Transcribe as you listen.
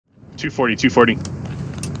240, 240.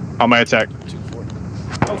 On my attack.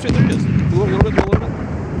 240. Oh shit, there he is. A little bit.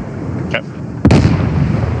 Okay.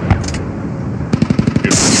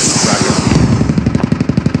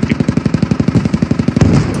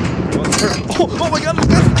 Oh my god,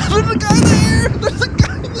 there's a guy there! There's a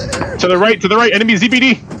guy there! To the right, enemy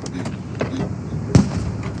ZBD!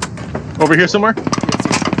 Over here somewhere? I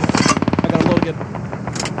gotta load again.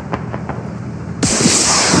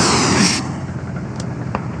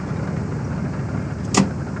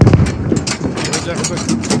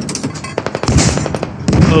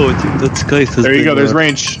 Oh, I think that guy has There you go, there's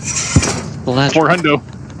range. 400.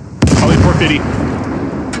 Probably 450.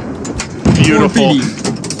 Beautiful.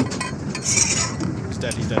 450. He's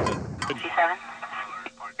dead. Yes,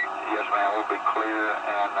 ma'am, we'll be clear,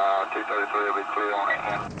 and 233 will be clear on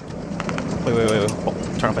hand. Wait. Oh,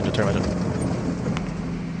 turn off engine.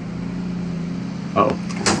 Oh.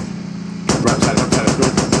 Right side, go.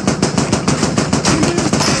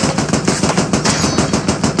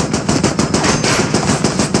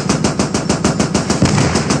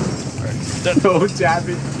 Oh, damn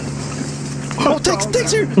it. Oh,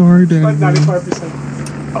 takes here! Sorry, Dad. 95%.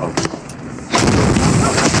 Oh.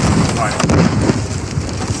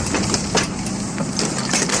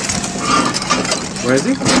 Where is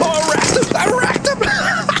he? Oh, I racked him!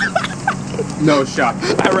 No shot.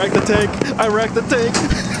 I racked the tank!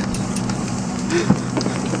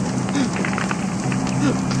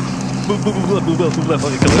 Move left,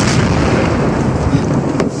 okay, kill him.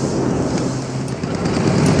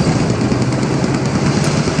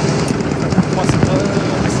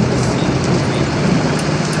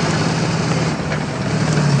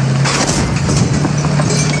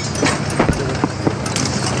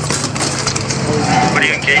 What are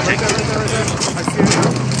you engaging?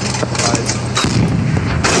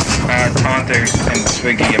 Taunter and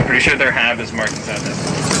Swiggy. I'm pretty sure their hab is marked inside this.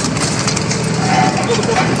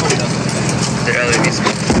 They're LAVs.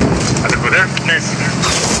 Are they there? Miss.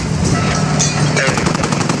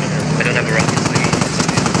 I don't have a rocket, Swiggy.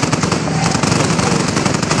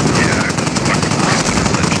 Yeah,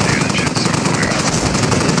 that shit's so clear.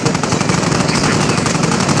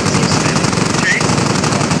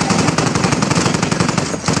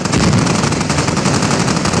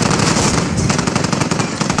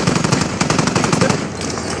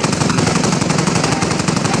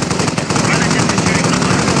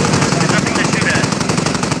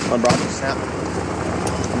 On Bravo, snap.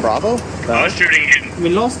 On Bravo? I was shooting in. We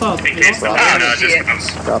lost that. In case the just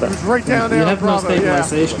comes. Got it. Right down We there. have no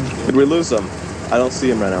stabilization. Did we lose him? I don't see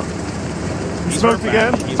him right now. He smoked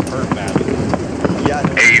again? He's hurt bad. Yeah.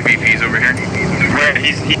 AVP's over here. Where?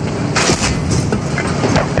 He...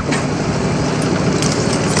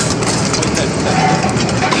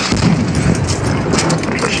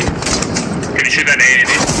 Can you shoot that A?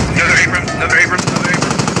 Another Abrams.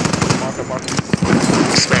 Mark.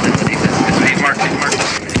 Spell it. He's marked.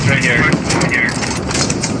 It's right here.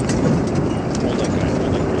 Hold that guy.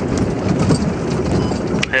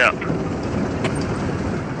 Yeah.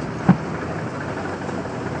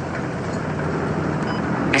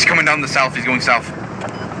 He's coming down the south. He's going south.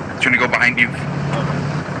 He's trying to go behind you.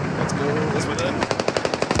 Let's go this way then.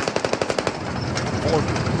 Forward.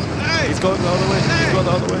 Hey! He's going the other way.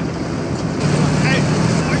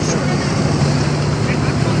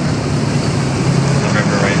 The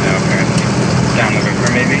river right now, apparently. Down the river,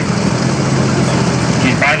 maybe.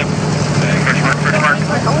 He's by the... First mark. How the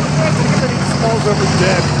fuck did he falls over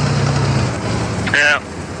dead? Yeah.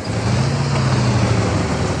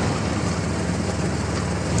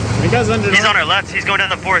 You guys ended He's on our left. He's going down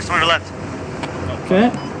the forest on our left. Okay.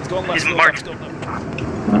 He's going left. He's marked. Is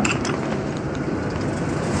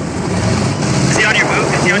he on your move?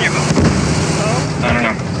 I don't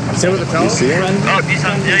know. Stay with the tower. You see him? Oh, he's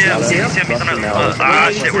on... Yeah. See him. He's on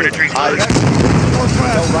our... shit, we're in a tree. Go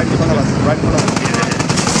right in front of us.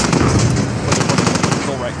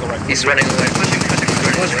 Go right. He's running away. Pushing.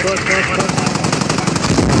 Push.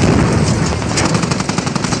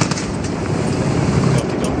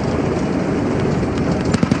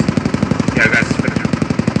 Yeah, guys, finish him.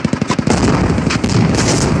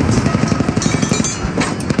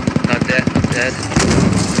 Not dead. Yes.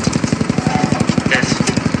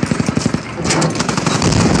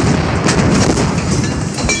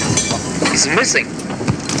 He's missing.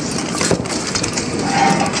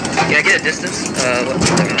 Can I get a distance?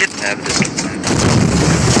 Have a distance.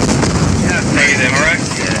 Yeah, he's him, alright?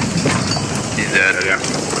 Yeah. He's dead, yeah.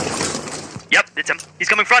 Yep, it's him. He's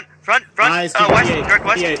coming front. Nice, West, direct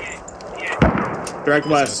west. Direct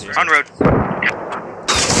west. On road.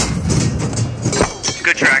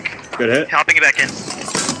 Good track. Good hit. Hopping it back in.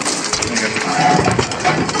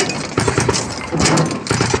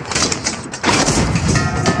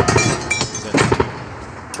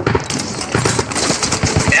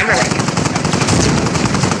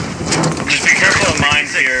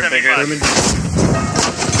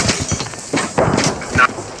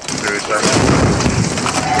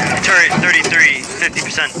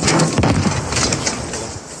 50%.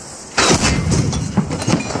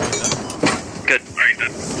 Good. Alright,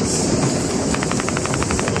 then.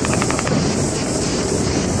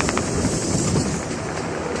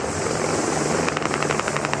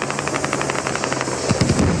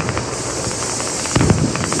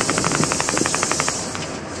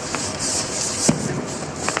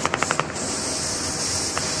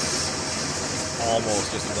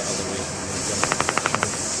 Almost just the other way.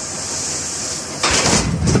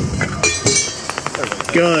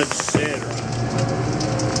 Good shit, right?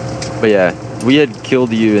 But yeah, we had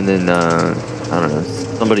killed you, and then I don't know.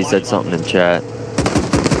 Somebody said something in chat.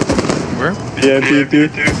 Where? Yeah,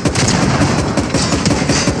 dude.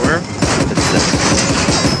 Where?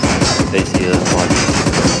 They see us watching.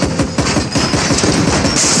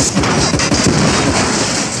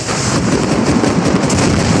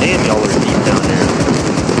 Damn, y'all are deep down there.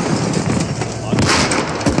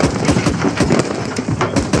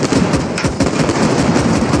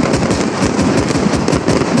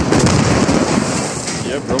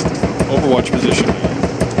 Yeah, bro. Overwatch position.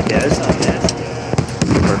 Yeah, it's not bad.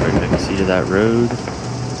 Perfect. I can see to that road.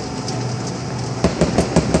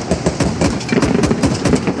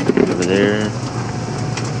 Over there.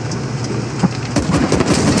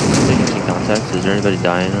 Taking some contacts. Is there anybody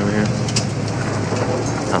dying over here?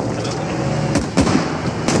 Oh.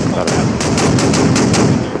 Got it.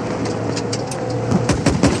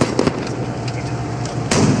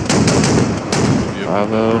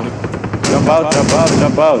 Bravo. Jump out, jump out,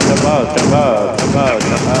 jump out, jump out, jump out, jump out,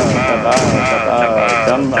 jump out,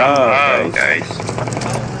 jump out, guys.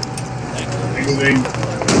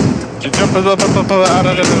 Jump up.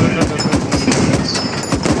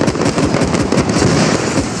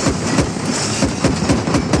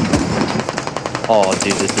 Oh,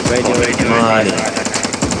 dude, this is money.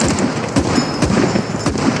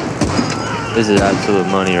 This is absolute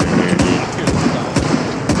money right here, dude.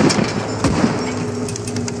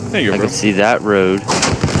 There you go, I bro. can see that road.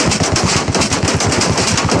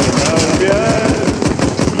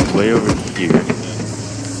 He's way over here.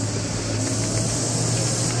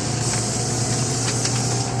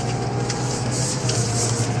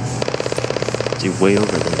 He's way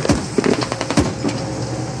over there.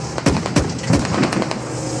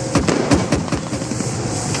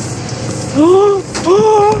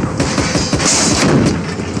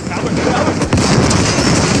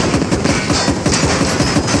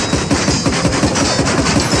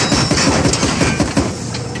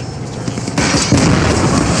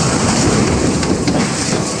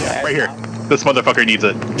 Right here. This motherfucker needs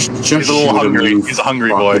it. He's a little hungry. He's a hungry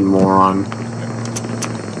boy. Moron.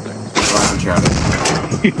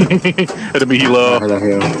 Enemy helo.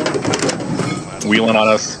 Wheeling on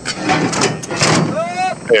us.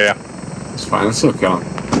 Yeah. It's fine. It's still killing.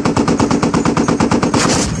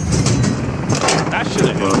 That should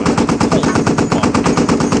have hit.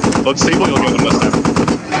 Let's see what you'll get them this time.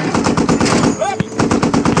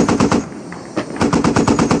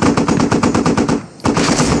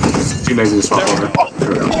 Too lazy to swap over.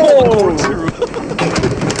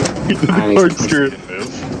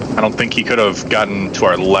 I don't think he could have gotten to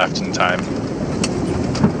our left in time.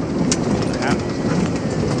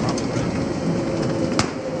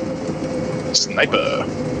 Sniper.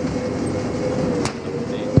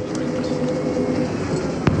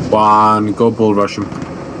 One, go bull rush him.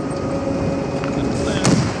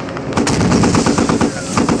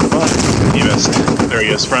 He missed. There he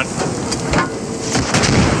is, front.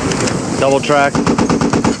 Double track. He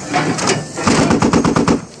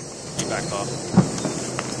backed off.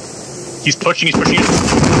 He's pushing it.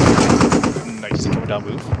 Nice. Coming down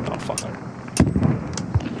move. Oh, fuck.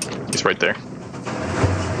 He's right there.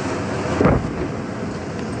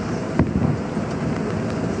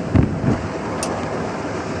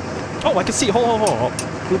 Oh, I can see. Hold on.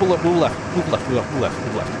 Move left.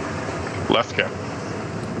 Left, okay.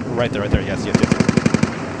 Right there. Yes.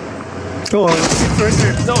 Go on. Right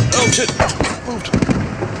there. No, oh shit. Moved.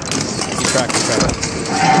 He's tracked.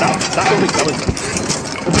 Stop moving.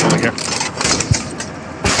 Over here.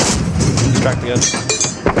 He's tracked again.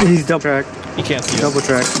 He's double track. He can't see us. Double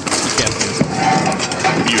track. He can't see us.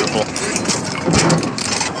 Beautiful.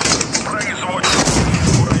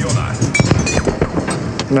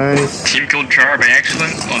 Nice. Team killed Char by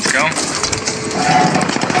accident. Let's go.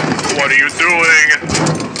 What are you doing?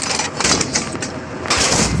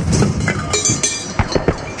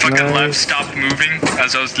 Fucking left stopped moving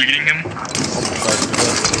as I was leading him. I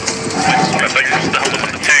thought you were just held up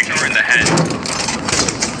with the tank. Or in the head.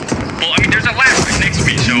 Well, I mean, there's a lab right next to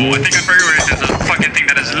me, so I think I prioritized there's a fucking thing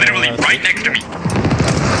that is literally right next to me.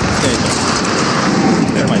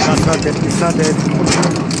 Never mind. It's not dead.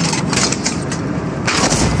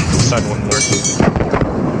 Side one work.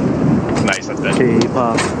 Nice, that's dead. Okay,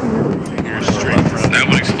 pop. You're straight front. That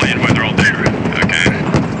would explain why they're all there. Okay.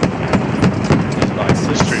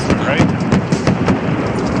 Straight front right.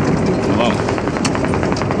 Hello.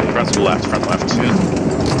 Front left, front left.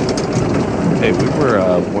 Hey, we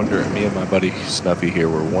were wondering, me and my buddy Snuffy here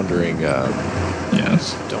were wondering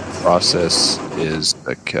Yes. the process is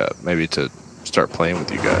like maybe to start playing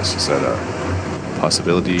with you guys. Is that a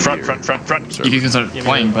possibility? Front. You can start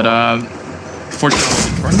playing, but fortunately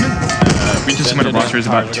the tournament, we just submitted rosters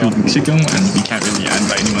about 2 weeks ago, and we can't really add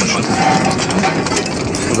anyone onto the roster.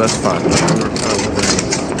 Well, that's fine. We were kind of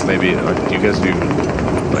wondering, maybe do you guys do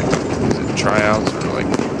like is it tryouts or like?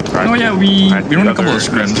 Oh yeah, we run a couple of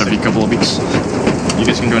scrims every couple of weeks. You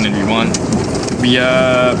guys can go in if you want. We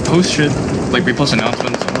post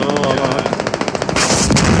announcements.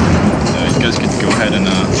 So you guys could go ahead and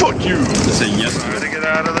fuck you. Say yes. Try to get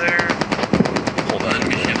out of there. Hold on,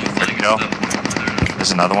 we can't Go.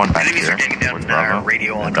 There's another one back Enemies here. are getting down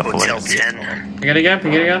radio on Hotel 10. You gotta go.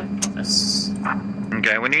 Yes.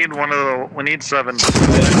 Okay, we need 7.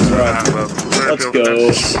 Let's go.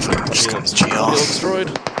 Destroyed.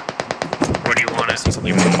 What do you want it?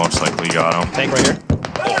 You most likely got him. Tank right here.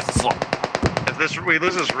 Oh fuck. If we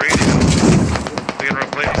lose this radio, we can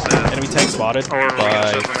replace it. Enemy tank spotted Or we can by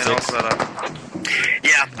set something else 6. set up.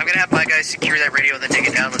 Yeah, I'm gonna have my guys secure that radio and then take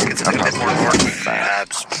it down. Let's get something a bit more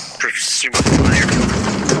pursue with the player.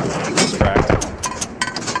 He's cracked.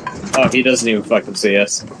 Oh, he doesn't even fucking see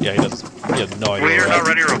us. Yeah, he does. He has no idea. We are not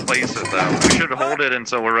ready to replace it though. We should hold it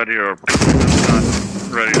until we're ready to replace it. It's not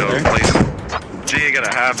ready to replace it. G, you got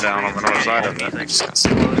a half down on the north side of it. I just got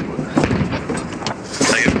something.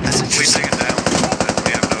 We take it down.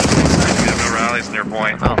 We have no rallies near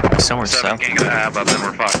point. Oh, somewhere 7 south. can't get a half up, then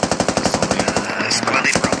we're fucked. Squad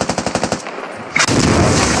lead, bro.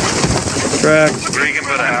 Track. 3 can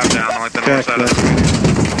put a half down on like the north Check side of the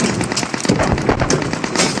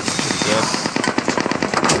Yes.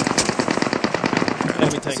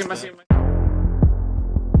 Enemy tank.